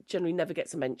to that generally never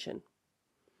gets a mention.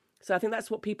 So I think that's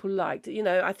what people liked. You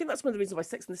know, I think that's one of the reasons why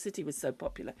Sex and the City was so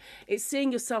popular. It's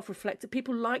seeing yourself reflected.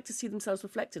 People like to see themselves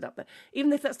reflected up there.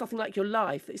 Even if that's nothing like your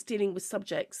life, it's dealing with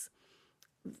subjects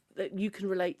that you can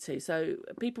relate to. So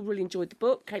people really enjoyed the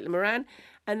book, Caitlin Moran.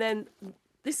 And then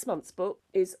this month's book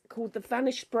is called The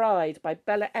Vanished Bride by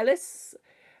Bella Ellis.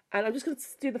 And I'm just going to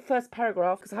do the first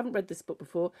paragraph because I haven't read this book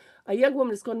before. A young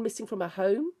woman has gone missing from her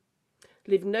home,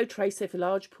 leaving no trace save a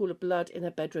large pool of blood in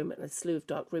her bedroom and a slew of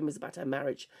dark rumours about her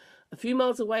marriage. A few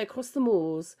miles away across the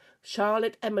moors,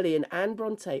 Charlotte, Emily and Anne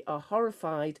Bronte are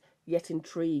horrified yet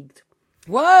intrigued.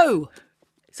 Whoa!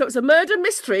 So it's a murder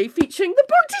mystery featuring the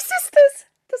Bronte sisters.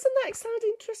 Doesn't that sound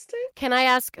interesting? Can I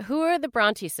ask, who are the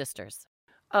Bronte sisters?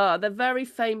 They're very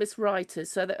famous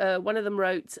writers. So one of them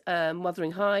wrote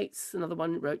Wuthering Heights, another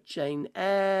one wrote Jane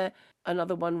Eyre,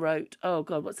 another one wrote, oh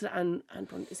God, what's it? Anne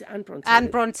Bronte? Is it Anne Bronte? Anne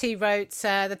Bronte wrote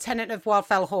The Tenant of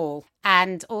Wildfell Hall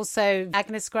and also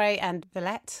Agnes Grey and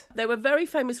Villette. They were very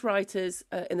famous writers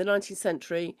in the 19th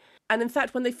century. And in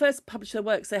fact, when they first published their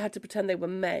works, they had to pretend they were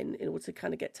men in order to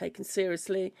kind of get taken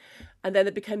seriously. And then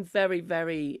it became very,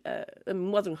 very...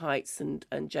 Wuthering Heights and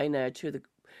Jane Eyre, two of the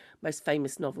most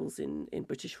famous novels in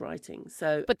British writing.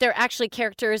 So, but they're actually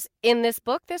characters in this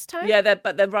book this time? Yeah,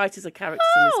 but their writers are characters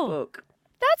in this book.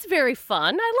 That's very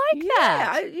fun. I like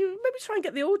that. Yeah, you maybe try and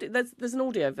get the audio. There's an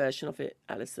audio version of it,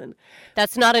 Alison.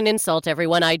 That's not an insult,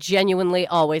 everyone. I genuinely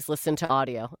always listen to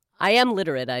audio. I am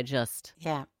literate.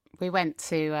 Yeah, we went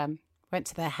to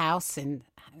their house in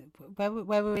where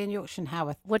were we in Yorkshire and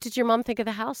Haworth. What did your mum think of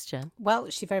the house, Jen? Well,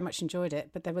 she very much enjoyed it,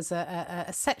 but there was a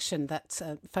section that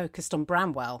focused on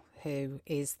Bramwell, who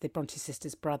is the Bronte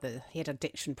sisters' brother. He had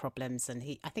addiction problems, and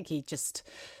I think he just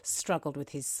struggled with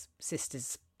his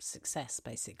sister's success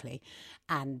basically,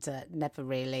 and never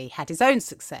really had his own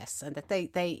success. And that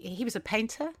he was a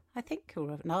painter, I think,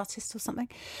 or an artist or something,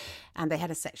 and they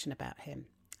had a section about him.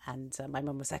 And my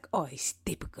mum was like, "Oh, it's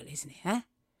typical, isn't it? Huh?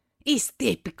 It's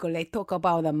typical. They talk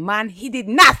about a man. He did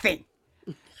nothing.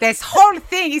 This whole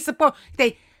thing is supposed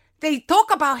they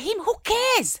talk about him. Who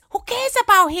cares? Who cares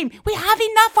about him? We have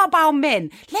enough about men.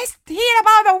 Let's hear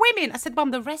about the women." I said, "Mum,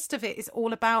 the rest of it is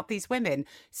all about these women.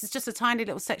 This is just a tiny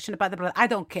little section about the brother. I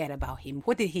don't care about him.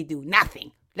 What did he do?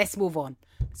 Nothing. Let's move on."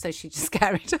 So she just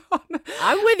carried on.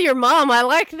 I'm with your mom. I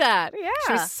like that. Yeah.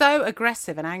 She was so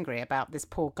aggressive and angry about this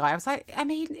poor guy. I was like, I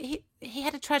mean, he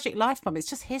had a tragic life, Mum. It's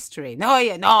just history. No,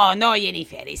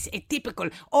 Jennifer. It's typical.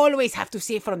 Always have to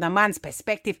see it from the man's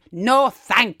perspective. No,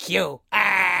 thank you.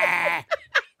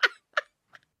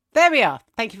 There we are.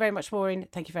 Thank you very much, Maureen.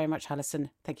 Thank you very much, Alison.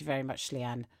 Thank you very much,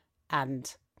 Leanne.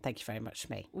 And thank you very much,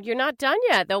 me. You're not done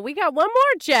yet, though. We got one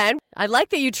more, Jen. I like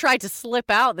that you tried to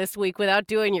slip out this week without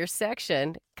doing your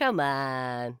section. Come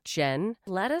on, Jen.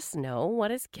 Let us know what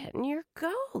is getting your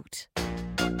goat. I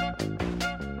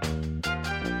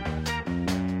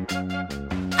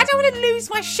don't want to lose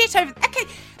my shit over... Okay,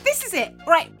 this is it.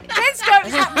 Right, let's go.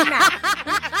 It's happening now.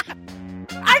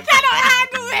 I cannot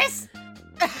handle this.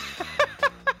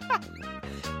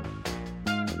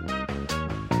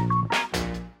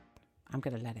 I'm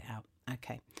going to let it out.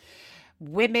 Okay.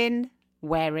 Women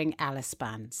wearing Alice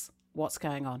bands. What's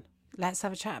going on? Let's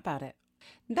have a chat about it.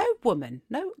 No woman,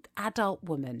 no adult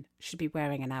woman should be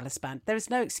wearing an Alice band. There is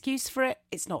no excuse for it.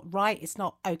 It's not right. It's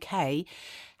not okay.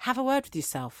 Have a word with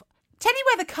yourself. Tell you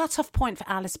where the cut-off point for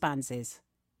Alice bands is.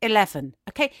 11.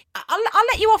 Okay? I'll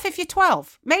let you off if you're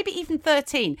 12. Maybe even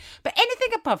 13. But anything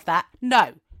above that,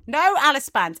 no. No Alice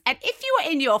bands. And if you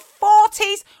are in your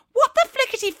 40s, what the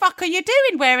flickety fuck are you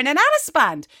doing wearing an Alice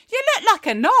band? You look like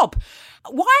a knob.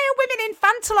 Why are women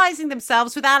infantilizing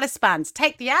themselves with Alice bands?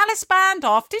 Take the Alice band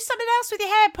off, do something else with your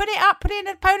hair, put it up, put it in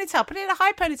a ponytail, put it in a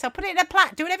high ponytail, put it in a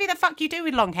plait, do whatever the fuck you do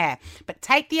with long hair. But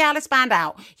take the Alice band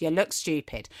out. You look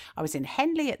stupid. I was in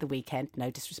Henley at the weekend. No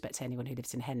disrespect to anyone who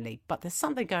lives in Henley, but there's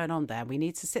something going on there. We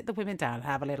need to sit the women down and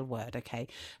have a little word, okay?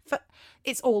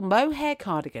 It's all mohair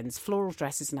cardigans, floral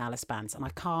dresses and Alice bands, and I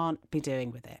can't be doing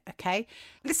with it, okay?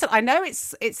 Listen, I know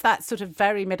it's that sort of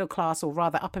very middle class, or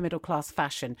rather upper middle class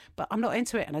fashion, but I'm not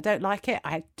into it and I don't like it.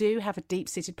 I do have a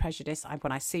deep-seated prejudice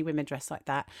when I see women dressed like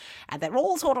that, and they're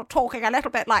all sort of talking a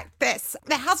little bit like this.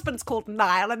 Their husband's called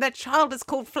Niall and their child is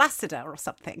called Flacida or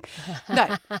something.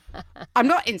 No, I'm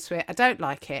not into it. I don't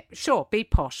like it. Sure, be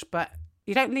posh, but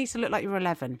you don't need to look like you're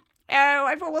 11. Oh,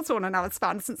 I've always worn an Alice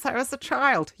band since I was a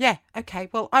child. Yeah, okay,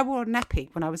 well, I wore a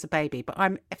nappy when I was a baby, but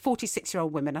I'm a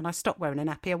 46-year-old woman and I stopped wearing a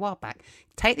nappy a while back.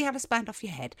 Take the Alice band off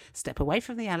your head, step away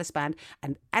from the Alice band,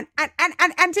 and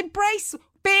embrace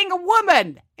being a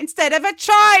woman instead of a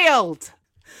child.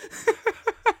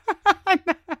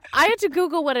 I had to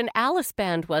Google what an Alice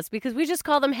band was because we just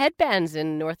call them headbands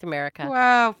in North America.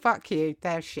 Well, fuck you.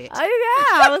 They're shit.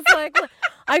 I was like,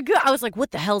 I was like,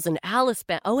 what the hell's an Alice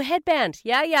band? Oh, a headband.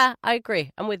 Yeah, I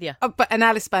agree. I'm with you. Oh, but an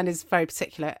Alice band is very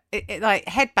particular. Like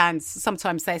headbands,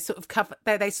 sometimes they sort of cover,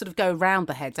 they sort of go around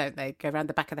the head, don't they? Go around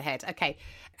the back of the head. Okay.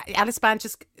 Alice band,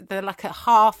 they're like a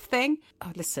half thing.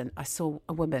 Oh, listen, I saw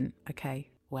a woman, okay,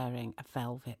 wearing a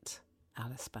velvet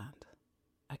Alice band.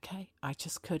 Okay, I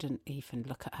just couldn't even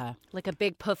look at her. Like a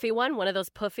big puffy one? One of those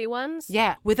puffy ones?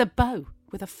 Yeah, with a bow,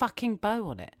 with a fucking bow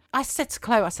on it. I said to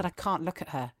Chloe, I said, I can't look at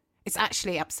her. It's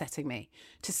actually upsetting me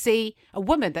to see a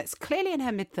woman that's clearly in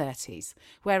her mid-30s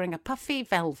wearing a puffy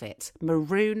velvet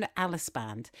maroon Alice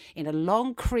band in a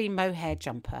long cream mohair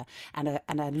jumper and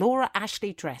a Laura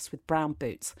Ashley dress with brown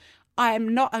boots. I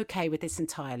am not okay with this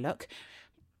entire look,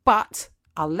 but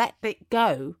I'll let it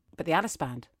go. But the Alice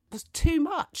band was too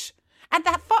much. And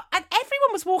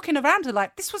everyone was walking around her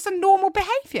like this was a normal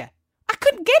behaviour. I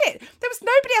couldn't get it. There was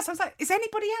nobody else. I was like, is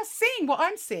anybody else seeing what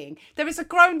I'm seeing? There is a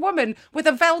grown woman with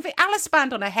a velvet Alice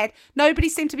band on her head. Nobody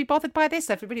seemed to be bothered by this.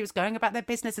 Everybody was going about their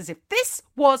business as if this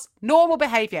was normal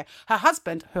behaviour. Her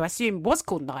husband, who I assume was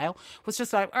called Niall, was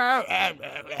just like,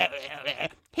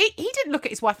 He didn't look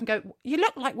at his wife and go, you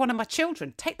look like one of my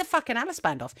children. Take the fucking Alice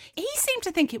band off. He seemed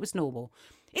to think it was normal.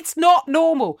 It's not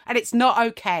normal and it's not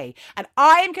okay. And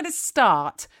I am going to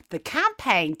start the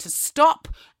campaign to stop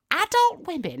adult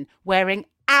women wearing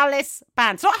Alice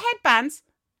bands. Not headbands,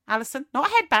 Alison, not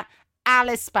a headband.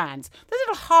 Alice bands. The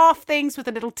little half things with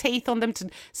the little teeth on them to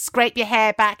scrape your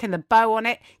hair back and the bow on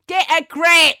it. Get a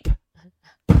grip.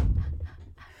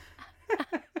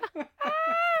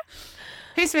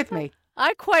 Who's with me?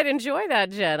 I quite enjoy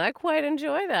that, Jen. I quite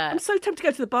enjoy that. I'm so tempted to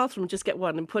go to the bathroom and just get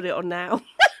one and put it on now.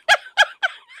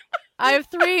 I have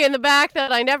 3 in the back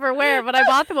that I never wear, but I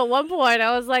bought them at one point.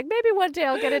 I was like, maybe one day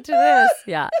I'll get into this.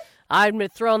 Yeah. I'm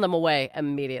throwing them away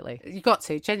immediately. You got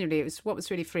to. Genuinely, it was what was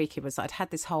really freaky was I'd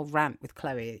had this whole rant with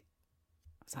Chloe.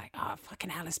 I was like, oh, fucking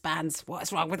Alice bands.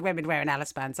 What's wrong with women wearing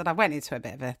Alice bands? And I went into a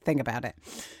bit of a thing about it.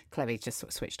 Chloe just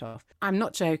sort of switched off. I'm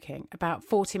not joking. About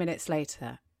 40 minutes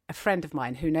later, a friend of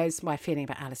mine who knows my feeling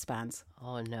about Alice bands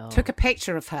took a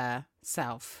picture of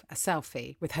herself, a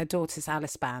selfie, with her daughter's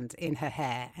Alice band in her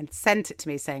hair and sent it to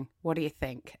me saying, what do you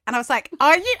think? And I was like,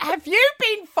 have you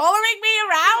been following me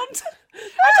around?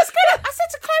 I said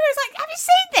to Chloe, I was like, have you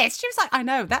seen this? She was like, I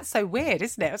know, that's so weird,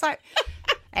 isn't it? I was like,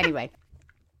 anyway,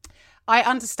 I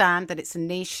understand that it's a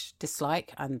niche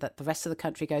dislike and that the rest of the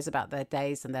country goes about their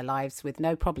days and their lives with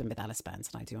no problem with Alice bands,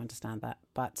 and I do understand that,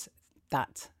 but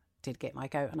that did get my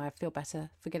goat and I feel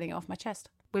better for getting it off my chest.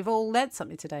 We've all learnt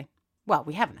something today. Well,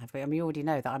 we haven't, have we? I mean, you already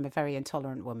know that I'm a very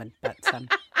intolerant woman, but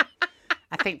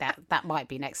I think that might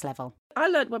be next level. I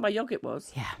learned where my yogurt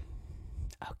was. Yeah.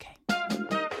 Okay.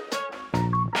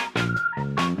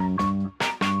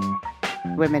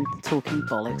 Women talking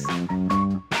bollocks.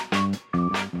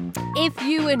 If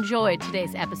you enjoyed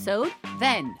today's episode,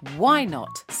 then why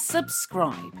not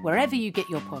subscribe wherever you get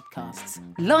your podcasts?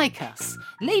 Like us.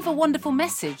 Leave a wonderful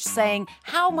message saying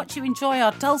how much you enjoy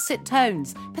our dulcet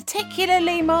tones,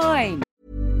 particularly mine.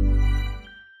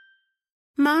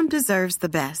 Mom deserves the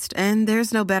best, and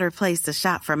there's no better place to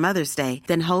shop for Mother's Day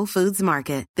than Whole Foods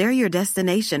Market. They're your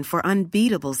destination for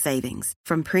unbeatable savings,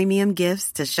 from premium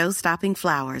gifts to show-stopping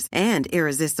flowers and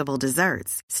irresistible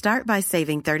desserts. Start by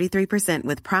saving 33%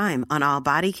 with Prime on all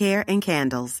body care and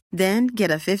candles. Then get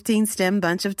a 15-stem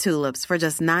bunch of tulips for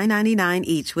just $9.99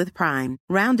 each with Prime.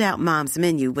 Round out Mom's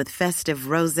menu with festive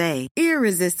rosé,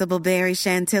 irresistible berry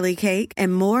chantilly cake,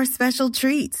 and more special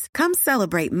treats. Come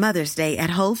celebrate Mother's Day at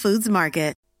Whole Foods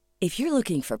Market. If you're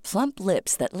looking for plump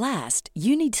lips that last,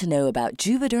 you need to know about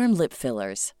Juvederm lip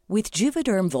fillers. With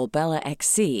Juvederm Volbella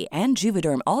XC and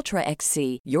Juvederm Ultra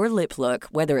XC, your lip look,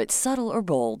 whether it's subtle or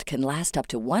bold, can last up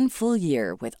to 1 full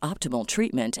year with optimal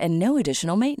treatment and no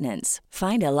additional maintenance.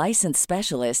 Find a licensed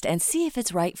specialist and see if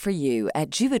it's right for you at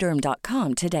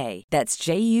Juvederm.com today. That's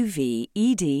JUVEDERM.com.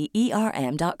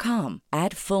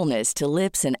 Add fullness to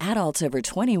lips in adults over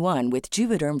 21 with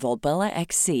Juvederm Volbella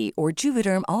XC or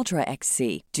Juvederm Ultra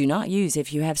XC. Do not use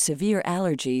if you have severe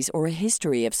allergies or a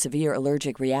history of severe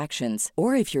allergic reactions,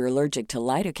 or if you're allergic to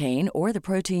lidocaine or the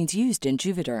proteins used in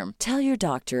Juvederm. Tell your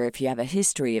doctor if you have a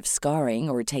history of scarring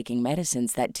or taking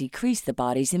medicines that decrease the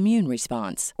body's immune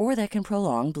response or that can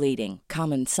prolong bleeding.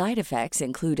 Common side effects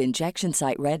include injection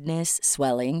site redness,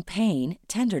 swelling, pain,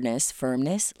 tenderness,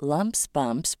 firmness, lumps,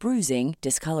 bumps, bruising,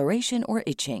 discoloration, or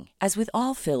itching. As with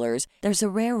all fillers, there's a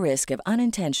rare risk of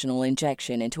unintentional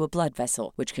injection into a blood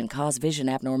vessel, which can cause vision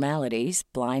abnormalities,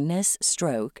 blindness,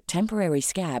 stroke, temporary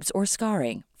scabs, or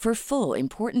scarring. For full,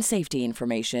 important safety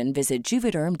information, visit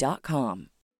Juvederm.com.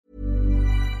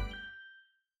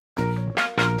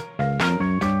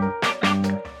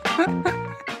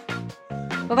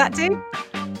 Will that do?